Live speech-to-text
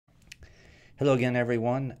Hello again,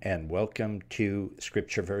 everyone, and welcome to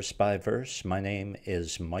Scripture Verse by Verse. My name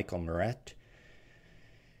is Michael Moret.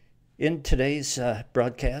 In today's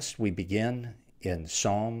broadcast, we begin in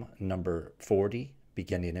Psalm number 40,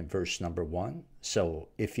 beginning in verse number 1. So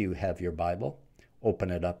if you have your Bible,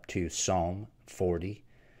 open it up to Psalm 40,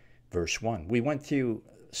 verse 1. We went through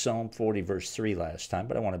Psalm 40, verse 3 last time,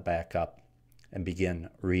 but I want to back up and begin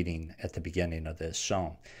reading at the beginning of this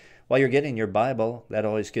psalm. While you're getting your Bible, that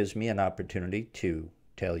always gives me an opportunity to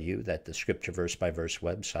tell you that the Scripture Verse by Verse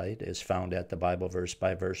website is found at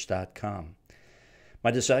thebibleversebyverse.com.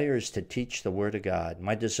 My desire is to teach the Word of God.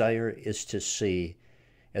 My desire is to see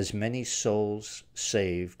as many souls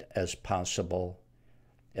saved as possible,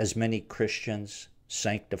 as many Christians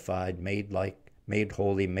sanctified, made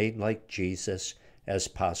holy, made like Jesus as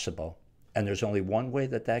possible. And there's only one way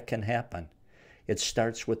that can happen. It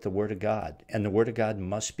starts with the Word of God, and the Word of God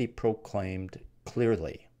must be proclaimed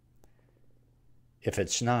clearly. If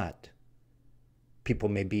it's not, people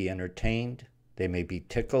may be entertained, they may be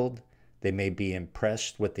tickled, they may be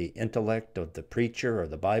impressed with the intellect of the preacher or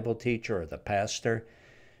the Bible teacher or the pastor,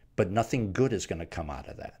 but nothing good is going to come out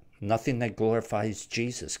of that. Nothing that glorifies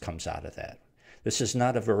Jesus comes out of that. This is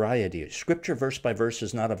not a variety. Scripture Verse by Verse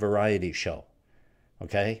is not a variety show,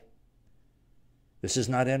 okay? This is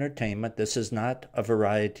not entertainment. This is not a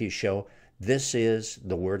variety show. This is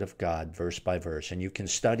the Word of God, verse by verse. And you can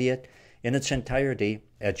study it in its entirety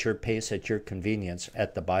at your pace, at your convenience,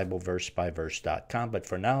 at thebibleversebyverse.com. But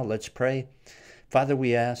for now, let's pray. Father,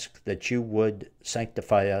 we ask that you would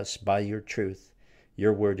sanctify us by your truth.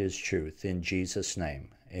 Your word is truth. In Jesus' name,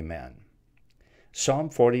 amen.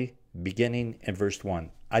 Psalm 40, beginning in verse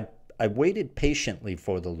 1. I waited patiently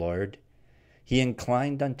for the Lord. He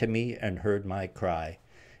inclined unto me and heard my cry.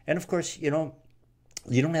 And of course, you don't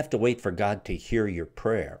have to wait for God to hear your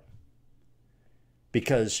prayer.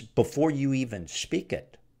 Because before you even speak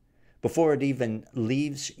it, before it even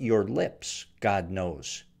leaves your lips, God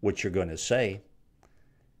knows what you're going to say.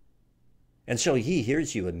 And so he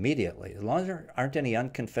hears you immediately. As long as there aren't any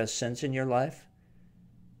unconfessed sins in your life,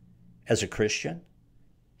 as a Christian,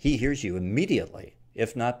 he hears you immediately,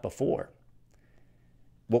 if not before.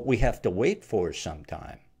 What we have to wait for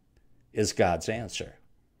sometime is God's answer.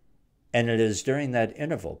 And it is during that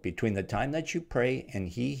interval between the time that you pray and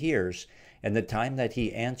he hears and the time that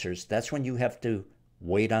he answers, that's when you have to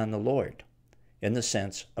wait on the Lord, in the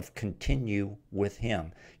sense of continue with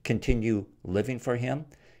him, continue living for him,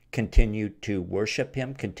 continue to worship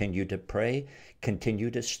him, continue to pray, continue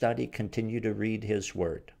to study, continue to read his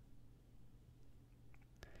word.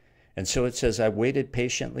 And so it says, I waited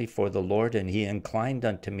patiently for the Lord, and he inclined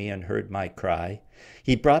unto me and heard my cry.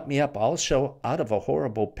 He brought me up also out of a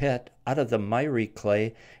horrible pit, out of the miry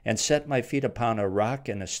clay, and set my feet upon a rock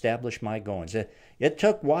and established my goings. It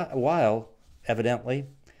took a while, evidently.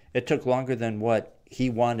 It took longer than what he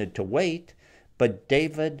wanted to wait, but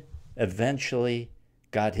David eventually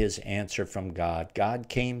got his answer from God. God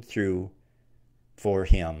came through for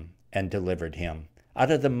him and delivered him out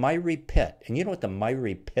of the miry pit. And you know what the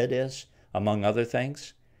miry pit is, among other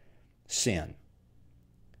things? Sin.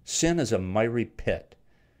 Sin is a miry pit.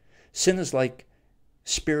 Sin is like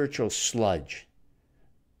spiritual sludge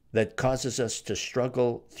that causes us to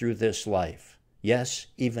struggle through this life. Yes,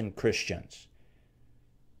 even Christians.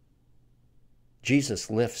 Jesus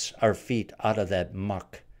lifts our feet out of that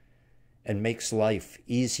muck and makes life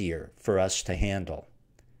easier for us to handle.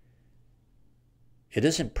 It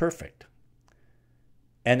isn't perfect.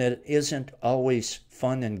 And it isn't always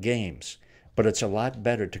fun and games, but it's a lot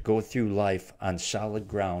better to go through life on solid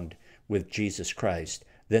ground with Jesus Christ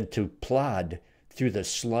than to plod through the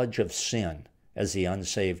sludge of sin as the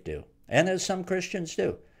unsaved do, and as some Christians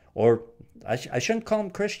do. Or I shouldn't call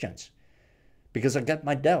them Christians, because I've got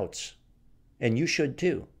my doubts, and you should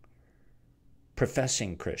too.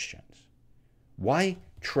 Professing Christians. Why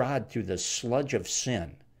trod through the sludge of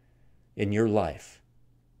sin in your life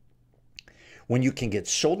when you can get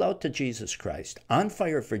sold out to Jesus Christ, on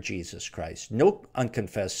fire for Jesus Christ, no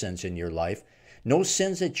unconfessed sins in your life, no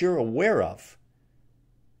sins that you're aware of,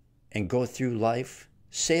 and go through life,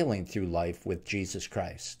 sailing through life with Jesus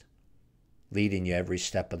Christ, leading you every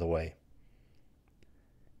step of the way.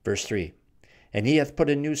 Verse 3, and he hath put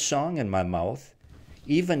a new song in my mouth,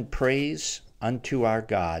 even praise unto our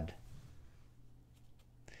God.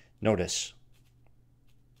 Notice,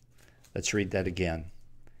 let's read that again.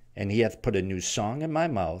 And he hath put a new song in my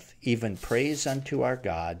mouth, even praise unto our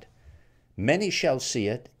God. Many shall see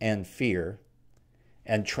it and fear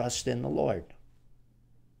and trust in the Lord.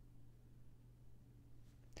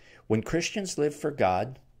 When Christians live for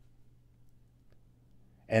God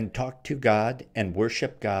and talk to God and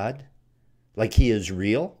worship God, like he is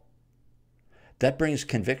real, that brings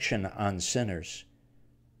conviction on sinners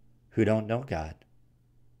who don't know God.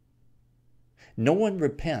 No one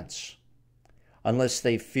repents unless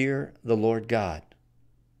they fear the Lord God.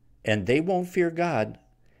 And they won't fear God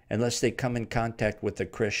unless they come in contact with a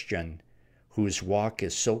Christian whose walk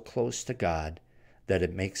is so close to God that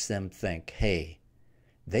it makes them think, hey,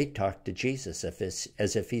 they talk to Jesus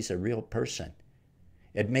as if he's a real person.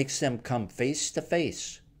 It makes them come face to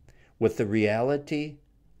face with the reality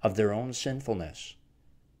of their own sinfulness.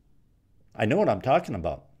 I know what I'm talking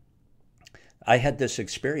about. I had this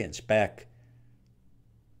experience back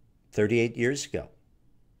 38 years ago.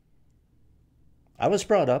 I was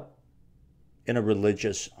brought up in a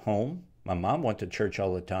religious home. My mom went to church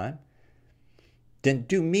all the time. Didn't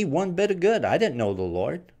do me one bit of good. I didn't know the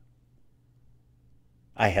Lord.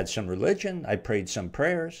 I had some religion. I prayed some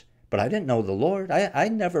prayers, but I didn't know the Lord. I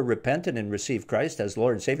never repented and received Christ as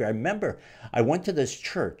Lord and Savior. I remember I went to this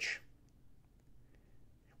church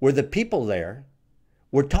where the people there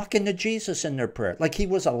were talking to Jesus in their prayer like he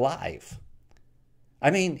was alive.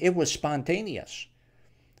 I mean, it was spontaneous.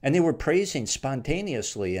 And they were praising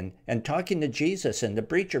spontaneously and talking to Jesus, and the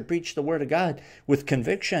preacher preached the word of God with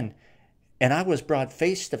conviction. And I was brought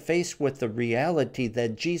face to face with the reality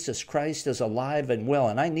that Jesus Christ is alive and well,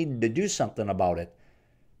 and I needed to do something about it.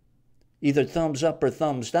 Either thumbs up or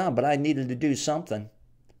thumbs down, but I needed to do something.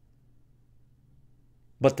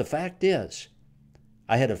 But the fact is,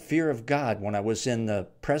 I had a fear of God when I was in the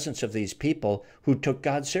presence of these people who took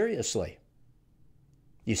God seriously.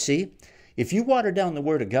 You see, if you water down the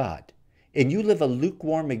Word of God and you live a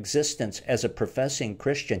lukewarm existence as a professing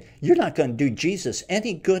Christian, you're not going to do Jesus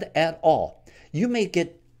any good at all. You may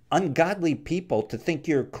get ungodly people to think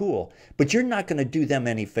you're cool, but you're not going to do them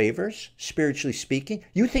any favors, spiritually speaking.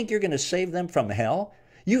 You think you're going to save them from hell?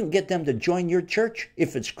 You can get them to join your church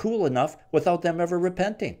if it's cool enough without them ever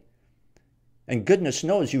repenting. And goodness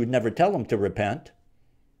knows you would never tell them to repent.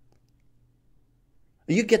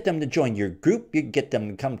 You get them to join your group. You get them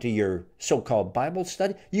to come to your so-called Bible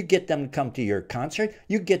study. You get them to come to your concert.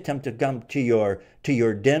 You get them to come to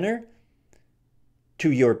your dinner,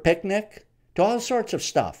 to your picnic, to all sorts of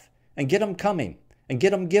stuff, and get them coming and get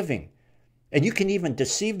them giving. And you can even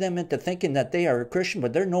deceive them into thinking that they are a Christian,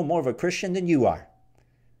 but they're no more of a Christian than you are.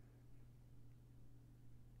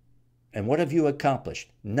 And what have you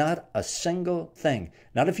accomplished? Not a single thing.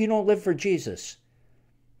 Not if you don't live for Jesus.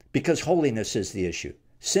 Because holiness is the issue.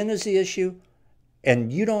 Sin is the issue,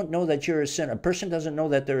 and you don't know that you're a sinner. A person doesn't know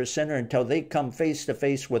that they're a sinner until they come face to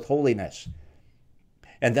face with holiness.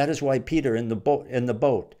 And that is why Peter in the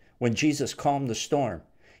boat, when Jesus calmed the storm,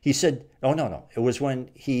 he said, oh, no. It was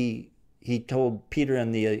when he told Peter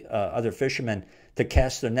and the other fishermen to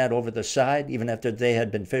cast their net over the side, even after they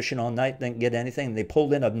had been fishing all night, didn't get anything, and they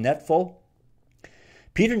pulled in a net full.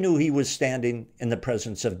 Peter knew he was standing in the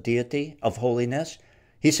presence of deity, of holiness.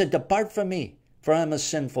 He said, depart from me, for I am a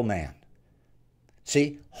sinful man.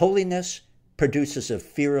 See, holiness produces a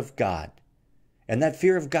fear of God. And that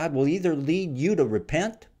fear of God will either lead you to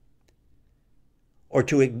repent or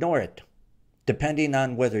to ignore it, depending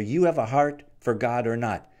on whether you have a heart for God or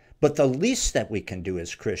not. But the least that we can do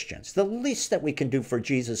as Christians, the least that we can do for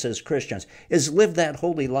Jesus as Christians, is live that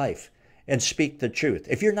holy life and speak the truth.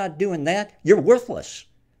 If you're not doing that, you're worthless,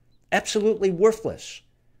 absolutely worthless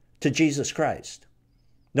to Jesus Christ.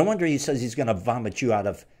 No wonder he says he's going to vomit you out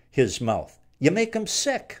of his mouth. You make him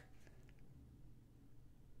sick.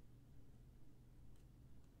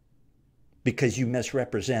 Because you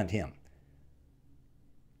misrepresent him.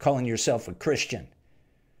 Calling yourself a Christian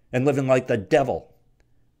and living like the devil.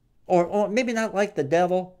 Or maybe not like the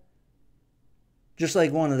devil, just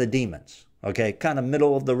like one of the demons. Okay, kind of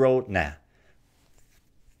middle of the road. Nah.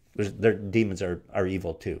 Their demons are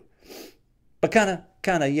evil too. But kind of,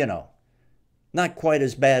 not quite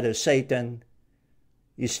as bad as Satan.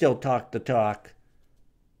 You still talk the talk.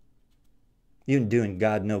 You ain't doing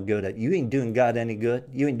God no good. You ain't doing God any good.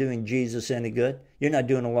 You ain't doing Jesus any good. You're not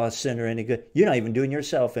doing a lost sinner any good. You're not even doing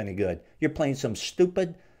yourself any good. You're playing some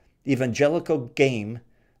stupid evangelical game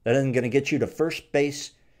that isn't going to get you to first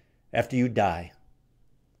base after you die.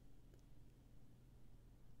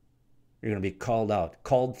 You're going to be called out,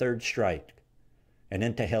 called third strike, and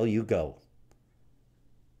into hell you go.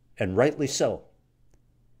 And rightly so.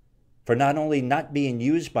 For not only not being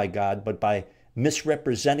used by God, but by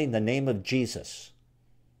misrepresenting the name of Jesus.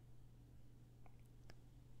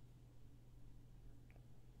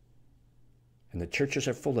 And the churches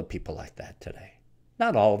are full of people like that today.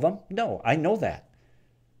 Not all of them. No, I know that.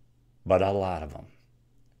 But a lot of them.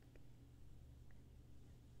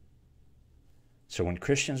 So when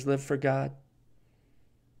Christians live for God,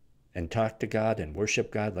 and talk to God and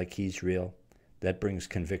worship God like he's real, that brings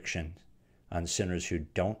conviction on sinners who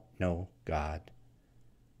don't know God.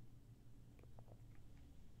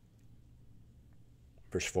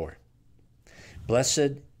 Verse 4.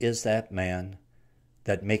 Blessed is that man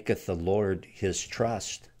that maketh the Lord his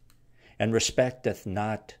trust, and respecteth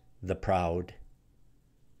not the proud,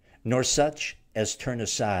 nor such as turn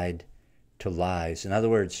aside to lies. In other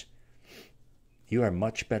words, you are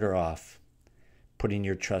much better off putting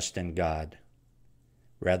your trust in God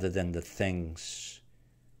rather than the things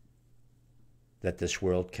that this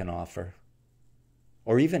world can offer,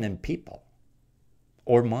 or even in people,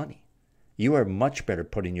 or money. You are much better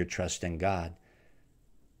putting your trust in God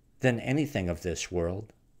than anything of this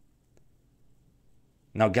world.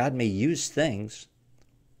 Now, God may use things,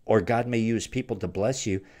 or God may use people to bless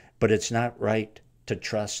you, but it's not right to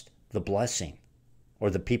trust the blessing or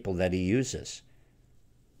the people that he uses.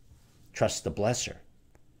 Trust the blesser.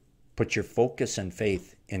 Put your focus and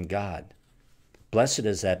faith in God. Blessed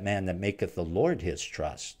is that man that maketh the Lord his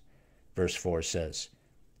trust, verse 4 says,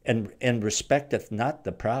 and respecteth not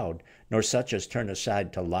the proud, nor such as turn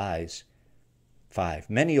aside to lies. 5.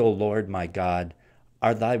 Many, O Lord my God,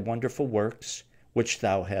 are thy wonderful works which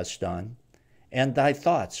thou hast done, and thy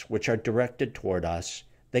thoughts which are directed toward us,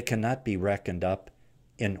 they cannot be reckoned up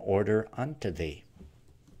in order unto thee.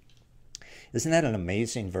 Isn't that an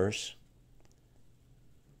amazing verse?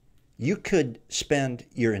 You could spend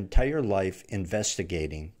your entire life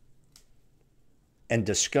investigating and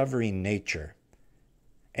discovering nature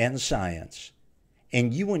and science,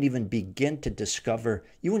 and you wouldn't even begin to discover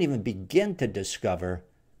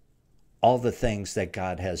all the things that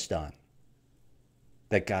God has done,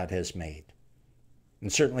 that God has made.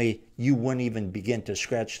 And certainly you wouldn't even begin to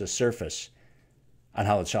scratch the surface on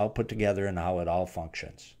how it's all put together and how it all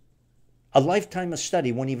functions. A lifetime of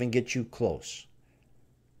study won't even get you close.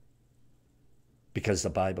 Because the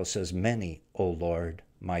Bible says, many, O Lord,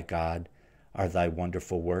 my God, are thy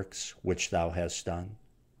wonderful works which thou hast done.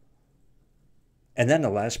 And then the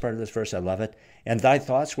last part of this verse, I love it. And thy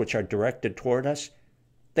thoughts which are directed toward us,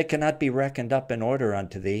 they cannot be reckoned up in order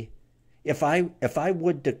unto thee. If I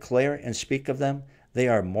would declare and speak of them, they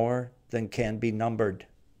are more than can be numbered.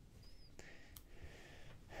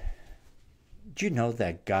 Do you know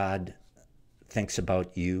that God thinks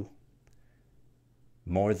about you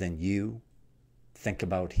more than you think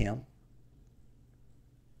about him?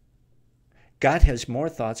 God has more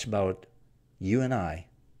thoughts about you and I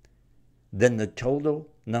than the total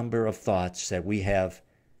number of thoughts that we have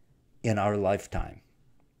in our lifetime.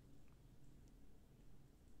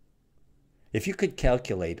 If you could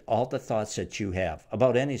calculate all the thoughts that you have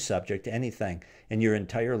about any subject, anything, in your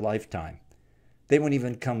entire lifetime, they wouldn't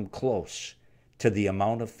even come close to the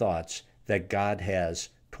amount of thoughts that God has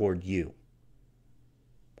toward you.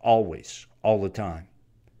 Always, all the time.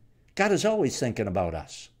 God is always thinking about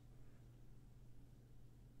us.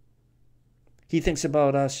 He thinks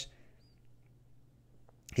about us.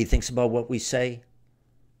 He thinks about what we say.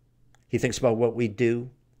 He thinks about what we do.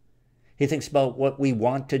 He thinks about what we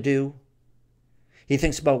want to do. He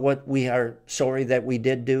thinks about what we are sorry that we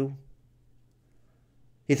did do.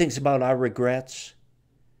 He thinks about our regrets.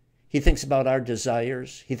 He thinks about our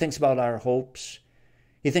desires. He thinks about our hopes.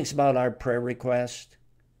 He thinks about our prayer requests.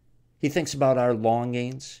 He thinks about our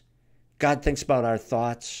longings. God thinks about our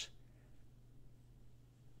thoughts.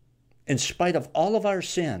 In spite of all of our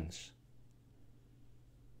sins,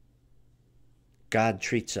 God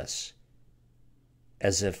treats us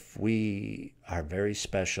as if we are very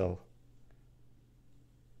special.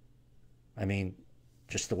 I mean,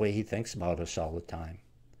 just the way he thinks about us all the time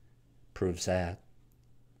proves that.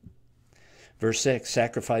 Verse 6,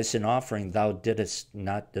 sacrifice and offering thou didst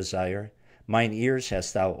not desire. Mine ears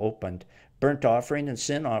hast thou opened. Burnt offering and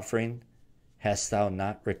sin offering hast thou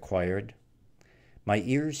not required. My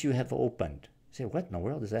ears you have opened. You say, what in the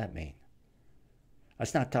world does that mean?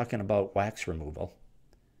 That's not talking about wax removal.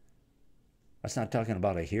 That's not talking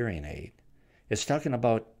about a hearing aid. It's talking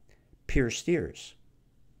about pierced ears.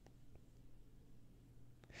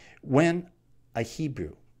 When a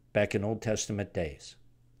Hebrew, back in Old Testament days,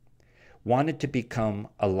 wanted to become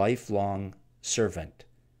a lifelong servant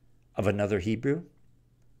of another Hebrew,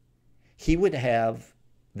 he would have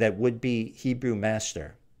that would-be Hebrew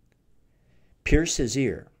master pierce his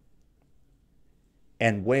ear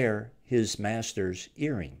and wear his master's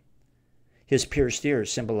earring. His pierced ear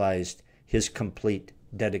symbolized his complete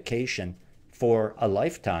dedication for a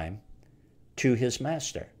lifetime to his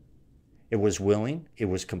master. It was willing, it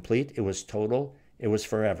was complete, it was total, it was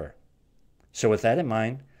forever. So with that in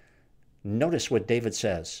mind, notice what David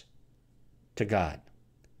says to God.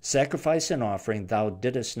 Sacrifice and offering thou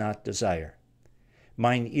didst not desire.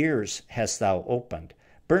 Mine ears hast thou opened.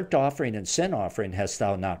 Burnt offering and sin offering hast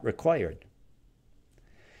thou not required.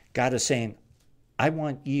 God is saying, I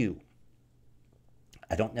want you.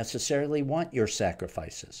 I don't necessarily want your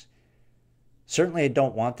sacrifices. Certainly I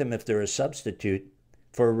don't want them if they're a substitute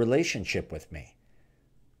for a relationship with me,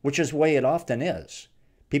 which is the way it often is.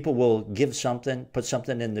 People will give something, put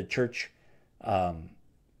something in the church,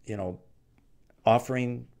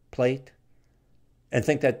 offering plate, and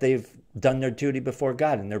think that they've done their duty before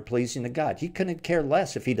God and they're pleasing to God. He couldn't care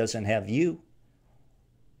less if he doesn't have you.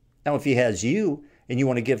 Now, if he has you and you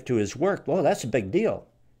want to give to his work, well, that's a big deal,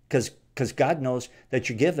 because God knows that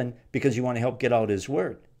you're giving because you want to help get out his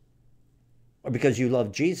word, or because you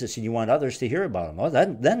love Jesus and you want others to hear about him. Well,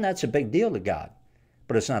 then that's a big deal to God,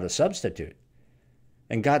 but it's not a substitute.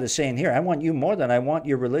 And God is saying here, I want you more than I want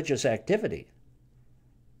your religious activity.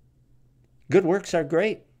 Good works are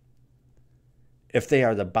great if they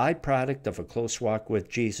are the byproduct of a close walk with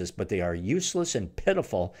Jesus, but they are useless and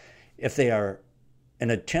pitiful if they are an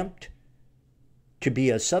attempt to be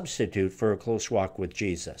a substitute for a close walk with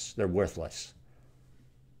Jesus. They're worthless.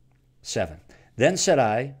 7. Then said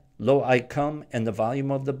I, Lo, I come, in the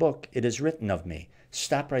volume of the book it is written of me.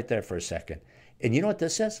 Stop right there for a second. And you know what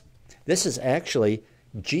this is? This is actually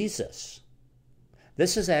Jesus.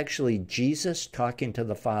 This is actually Jesus talking to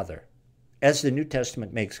the Father, as the New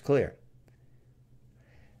Testament makes clear.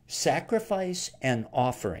 Sacrifice and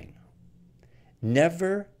offering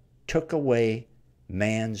never took away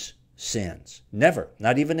man's sins. Never.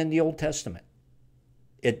 Not even in the Old Testament.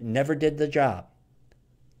 It never did the job.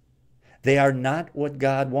 They are not what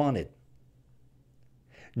God wanted,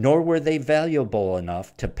 nor were they valuable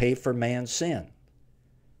enough to pay for man's sin.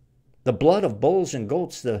 The blood of bulls and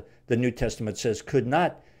goats, the New Testament says, could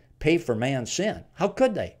not pay for man's sin. How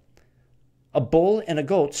could they? A bull and a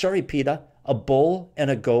goat, sorry, PETA, a bull and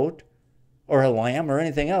a goat or a lamb or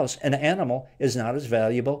anything else, an animal is not as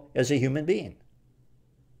valuable as a human being.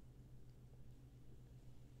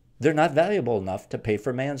 They're not valuable enough to pay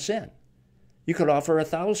for man's sin. You could offer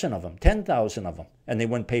 1,000 of them, 10,000 of them, and they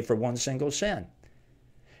wouldn't pay for one single sin.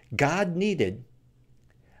 God needed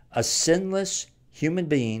a sinless human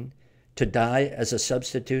being to die as a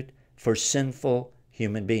substitute for sinful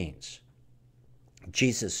human beings.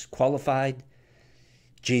 Jesus qualified,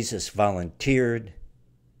 Jesus volunteered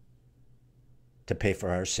to pay for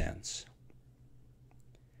our sins.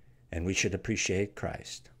 And we should appreciate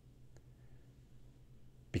Christ,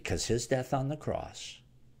 because his death on the cross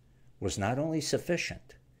was not only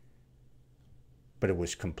sufficient, but it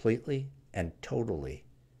was completely and totally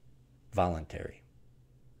voluntary.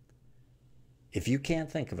 If you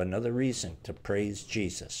can't think of another reason to praise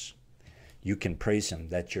Jesus, you can praise him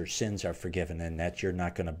that your sins are forgiven and that you're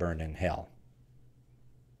not going to burn in hell.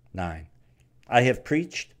 9. I have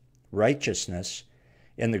preached righteousness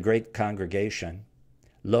in the great congregation.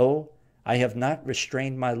 Lo, I have not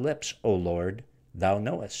restrained my lips, O Lord, thou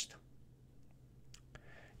knowest.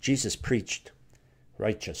 Jesus preached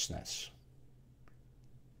righteousness.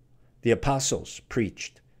 The apostles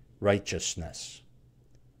preached righteousness.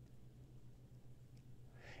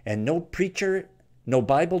 And no preacher, no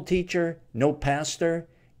Bible teacher, no pastor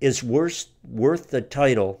is worth the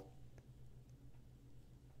title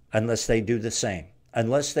unless they do the same,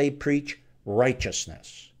 unless they preach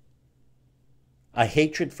righteousness, a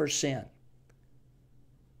hatred for sin,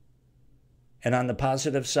 and on the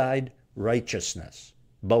positive side, righteousness,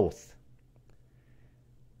 both.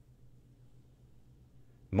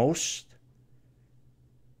 Most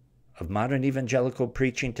of modern evangelical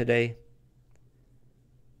preaching today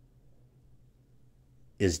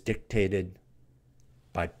is dictated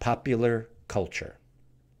by popular culture,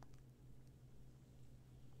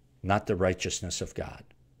 not the righteousness of God.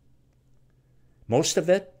 Most of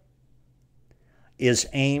it is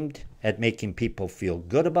aimed at making people feel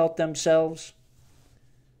good about themselves.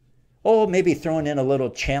 Oh, maybe throwing in a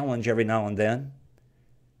little challenge every now and then,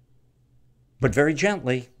 but very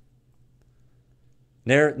gently.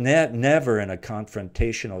 Never in a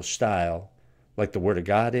confrontational style like the Word of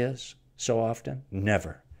God is so often.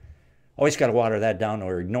 Never. Always got to water that down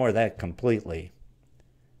or ignore that completely.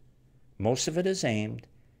 Most of it is aimed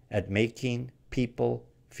at making people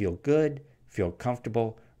feel good, feel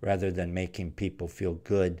comfortable, rather than making people feel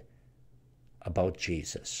good about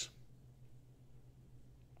Jesus.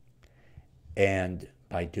 And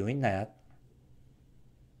by doing that,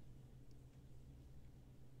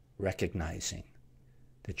 recognizing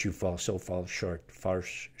that you far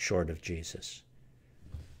short of Jesus,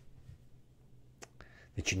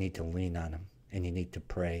 that you need to lean on him, and you need to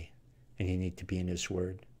pray, and you need to be in his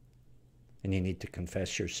word. and you need to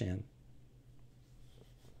confess your sin.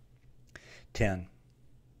 10.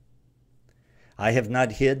 I have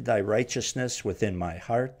not hid thy righteousness within my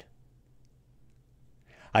heart.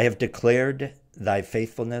 I have declared thy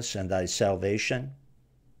faithfulness and thy salvation.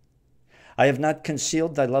 I have not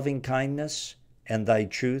concealed thy loving kindness and thy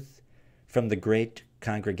truth from the great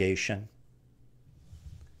congregation.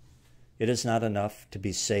 It is not enough to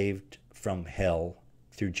be saved from hell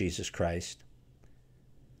through Jesus Christ.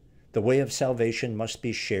 The way of salvation must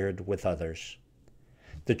be shared with others.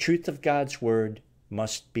 The truth of God's word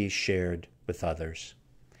must be shared with others.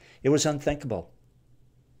 It was unthinkable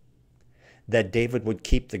that David would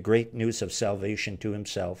keep the great news of salvation to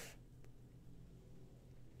himself.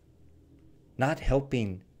 Not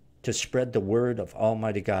helping to spread the word of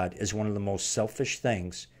Almighty God is one of the most selfish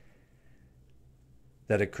things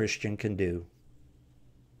that a Christian can do.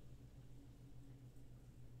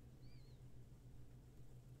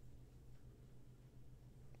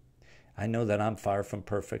 I know that I'm far from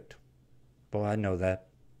perfect. Boy, I know that.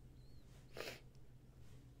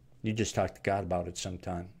 You just talk to God about it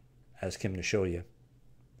sometime. Ask him to show you.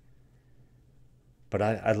 But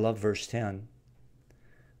I love verse 10.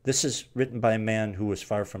 This is written by a man who was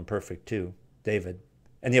far from perfect too, David.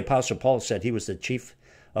 And the Apostle Paul said he was the chief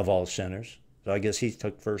of all sinners. So I guess he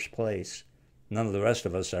took first place. None of the rest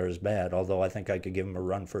of us are as bad, although I think I could give him a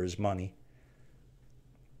run for his money.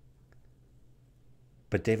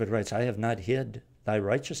 But David writes, I have not hid thy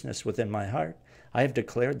righteousness within my heart. I have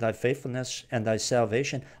declared thy faithfulness and thy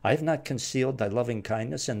salvation. I have not concealed thy loving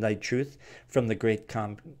kindness and thy truth from the great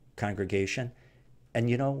congregation. And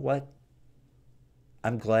you know what?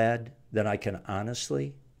 I'm glad that I can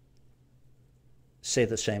honestly say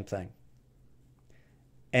the same thing.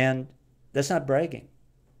 And that's not bragging.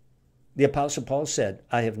 The Apostle Paul said,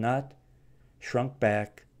 I have not shrunk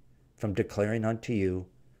back from declaring unto you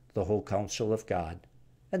the whole counsel of God.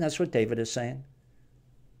 And that's what David is saying.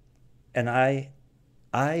 And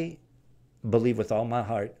I believe with all my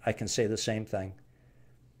heart I can say the same thing.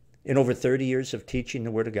 In over 30 years of teaching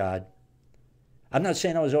the Word of God, I'm not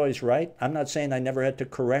saying I was always right. I'm not saying I never had to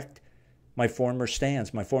correct my former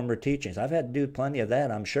stands, my former teachings. I've had to do plenty of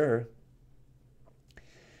that, I'm sure.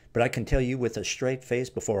 But I can tell you with a straight face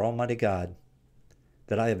before Almighty God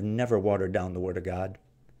that I have never watered down the Word of God.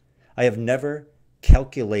 I have never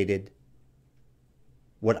calculated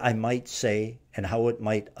what I might say and how it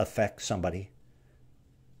might affect somebody,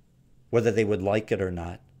 whether they would like it or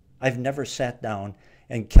not. I've never sat down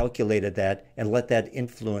and calculated that and let that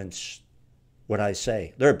influence what I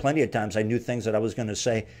say. There are plenty of times I knew things that I was going to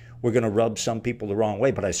say were going to rub some people the wrong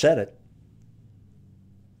way, but I said it.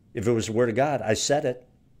 If it was the Word of God, I said it.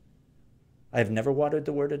 I have never watered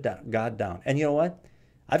the Word of God down. And you know what?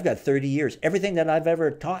 I've got 30 years. Everything that I've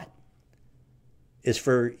ever taught is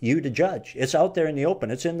for you to judge. It's out there in the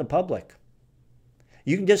open. It's in the public.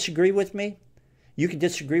 You can disagree with me. You can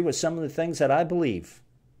disagree with some of the things that I believe.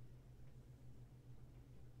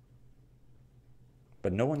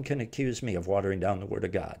 But no one can accuse me of watering down the Word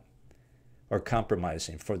of God or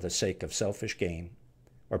compromising for the sake of selfish gain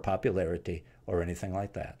or popularity or anything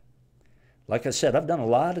like that. Like I said, I've done a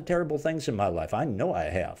lot of terrible things in my life. I know I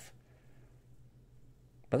have.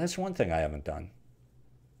 But that's one thing I haven't done.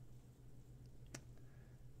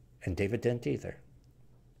 And David didn't either.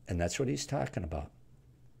 And that's what he's talking about.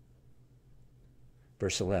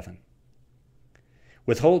 Verse 11.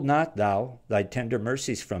 Withhold not thou thy tender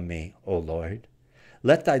mercies from me, O Lord.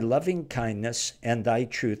 Let thy loving kindness and thy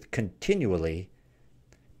truth continually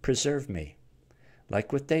preserve me.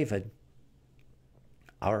 Like with David,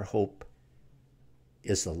 our hope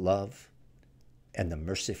is the love and the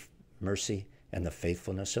mercy and the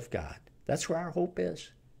faithfulness of God. That's where our hope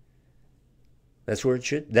is. That's where it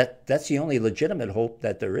should. That's the only legitimate hope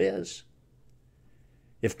that there is.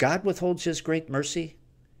 If God withholds his great mercy,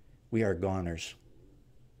 we are goners.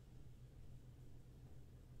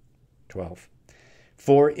 12.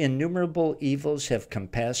 For innumerable evils have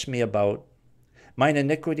compassed me about. Mine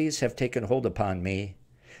iniquities have taken hold upon me,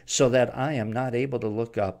 so that I am not able to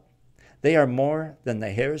look up. They are more than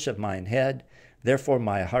the hairs of mine head, therefore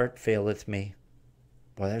my heart faileth me.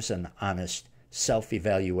 Boy, there's an honest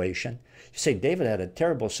self-evaluation. You say, David had a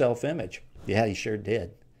terrible self-image. Yeah, he sure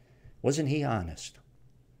did. Wasn't he honest?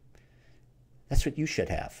 That's what you should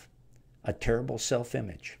have, a terrible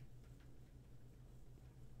self-image.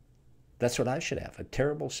 That's what I should have, a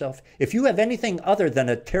terrible self. If you have anything other than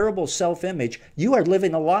a terrible self-image, you are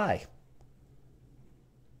living a lie.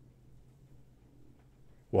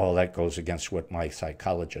 Well, that goes against what my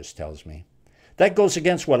psychologist tells me. That goes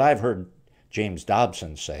against what I've heard James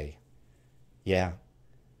Dobson say. Yeah.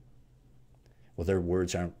 Well, their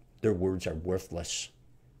words aren't their words are worthless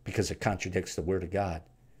because it contradicts the Word of God.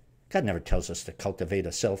 God never tells us to cultivate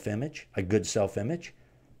a self-image, a good self-image.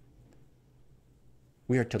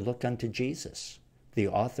 We are to look unto Jesus, the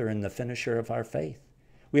author and the finisher of our faith.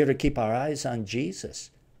 We are to keep our eyes on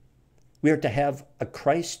Jesus. We are to have a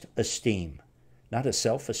Christ esteem, not a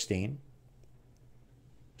self-esteem.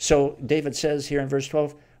 So David says here in verse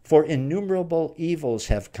 12, for innumerable evils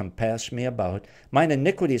have compassed me about. Mine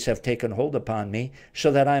iniquities have taken hold upon me,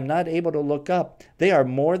 so that I am not able to look up. They are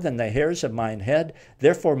more than the hairs of mine head.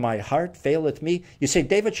 Therefore my heart faileth me. You say,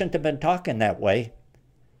 David shouldn't have been talking that way,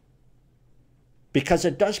 because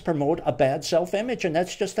it does promote a bad self-image, and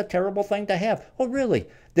that's just a terrible thing to have. Oh, really?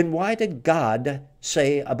 Then why did God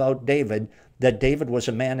say about David that David was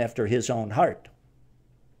a man after his own heart?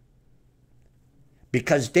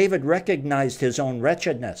 Because David recognized his own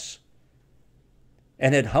wretchedness,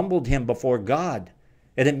 and it humbled him before God,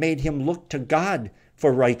 and it made him look to God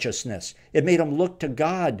for righteousness. It made him look to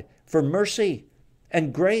God for mercy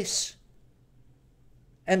and grace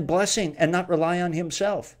and blessing, and not rely on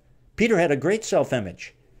himself. Peter had a great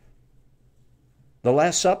self-image. The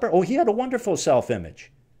Last Supper, oh, he had a wonderful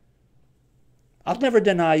self-image. I'll never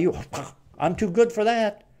deny you. I'm too good for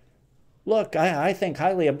that. Look, I think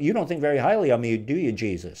highly of you. You don't think very highly of me, do you,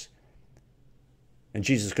 Jesus? And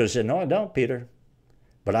Jesus could have said, no, I don't, Peter.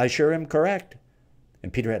 But I sure am correct.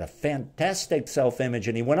 And Peter had a fantastic self-image,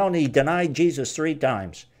 and he went on and he denied Jesus 3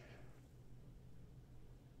 times.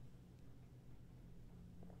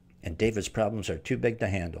 And David's problems are too big to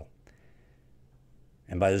handle.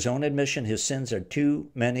 And by his own admission, his sins are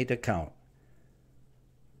too many to count.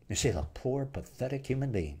 You say, the poor, pathetic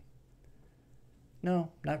human being.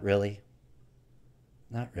 No, not really.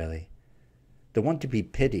 Not really. The one to be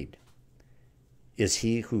pitied is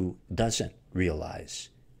he who doesn't realize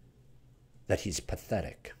that he's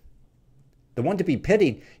pathetic. The one to be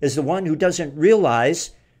pitied is the one who doesn't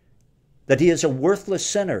realize that he is a worthless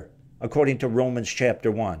sinner, according to Romans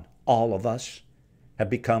chapter 1. All of us have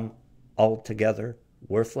become altogether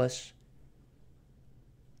worthless.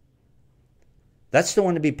 That's the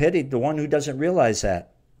one to be pitied, the one who doesn't realize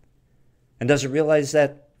that, and doesn't realize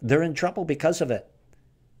that they're in trouble because of it,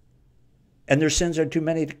 and their sins are too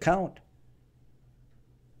many to count.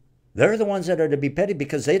 They're the ones that are to be pitied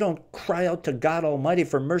because they don't cry out to God Almighty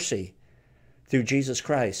for mercy through Jesus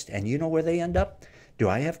Christ. And you know where they end up? Do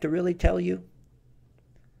I have to really tell you?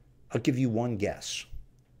 I'll give you one guess.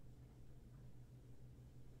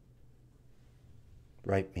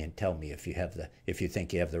 Write me and tell me if you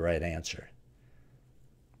think you have the right answer,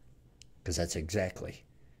 because that's exactly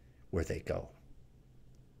where they go.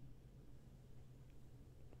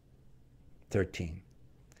 13.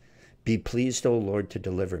 Be pleased, O Lord, to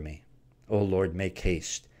deliver me. O Lord, make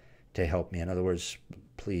haste to help me. In other words,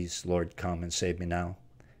 please, Lord, come and save me now.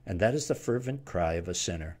 And that is the fervent cry of a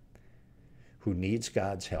sinner who needs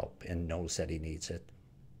God's help and knows that he needs it.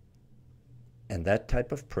 And that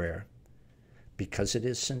type of prayer, because it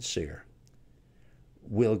is sincere,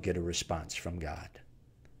 will get a response from God.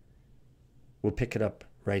 We'll pick it up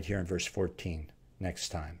right here in verse 14 next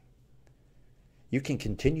time. You can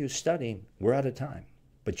continue studying. We're out of time.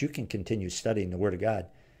 But you can continue studying the Word of God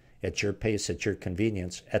at your pace, at your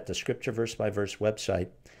convenience, at the Scripture Verse by Verse website,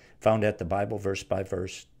 found at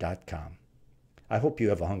thebibleversebyverse.com. I hope you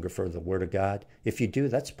have a hunger for the Word of God. If you do,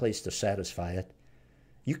 that's a place to satisfy it.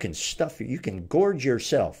 You can gorge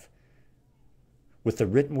yourself with the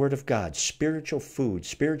written Word of God, spiritual food,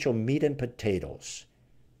 spiritual meat and potatoes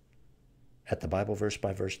at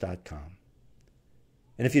thebibleversebyverse.com.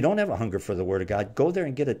 And if you don't have a hunger for the Word of God, go there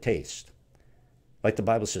and get a taste. Like the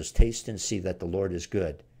Bible says, taste and see that the Lord is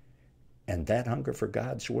good. And that hunger for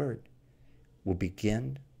God's Word will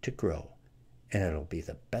begin to grow. And it'll be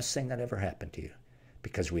the best thing that ever happened to you,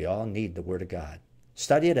 because we all need the Word of God.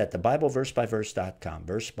 Study it at thebibleversebyverse.com,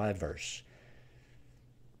 verse by verse.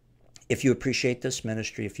 If you appreciate this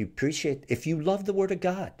ministry, if you love the Word of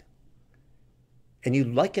God, and you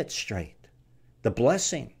like it straight, the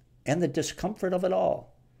blessing and the discomfort of it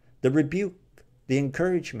all, the rebuke, the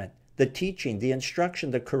encouragement, the teaching, the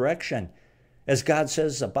instruction, the correction, as God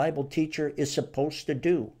says a Bible teacher is supposed to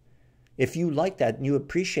do. If you like that and you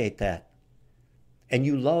appreciate that, and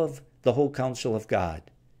you love the whole counsel of God,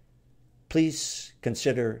 please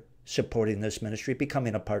consider supporting this ministry,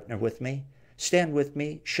 becoming a partner with me. Stand with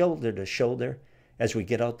me, shoulder to shoulder, as we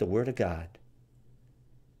get out the Word of God.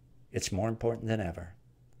 It's more important than ever.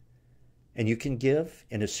 And you can give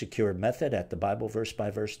in a secure method at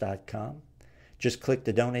thebibleversebyverse.com. Just click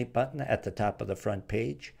the donate button at the top of the front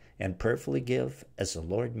page and prayerfully give as the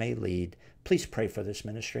Lord may lead. Please pray for this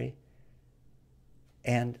ministry.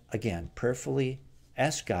 And again, prayerfully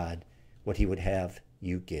Ask God what he would have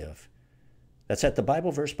you give. That's at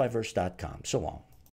thebibleversebyverse.com. So long.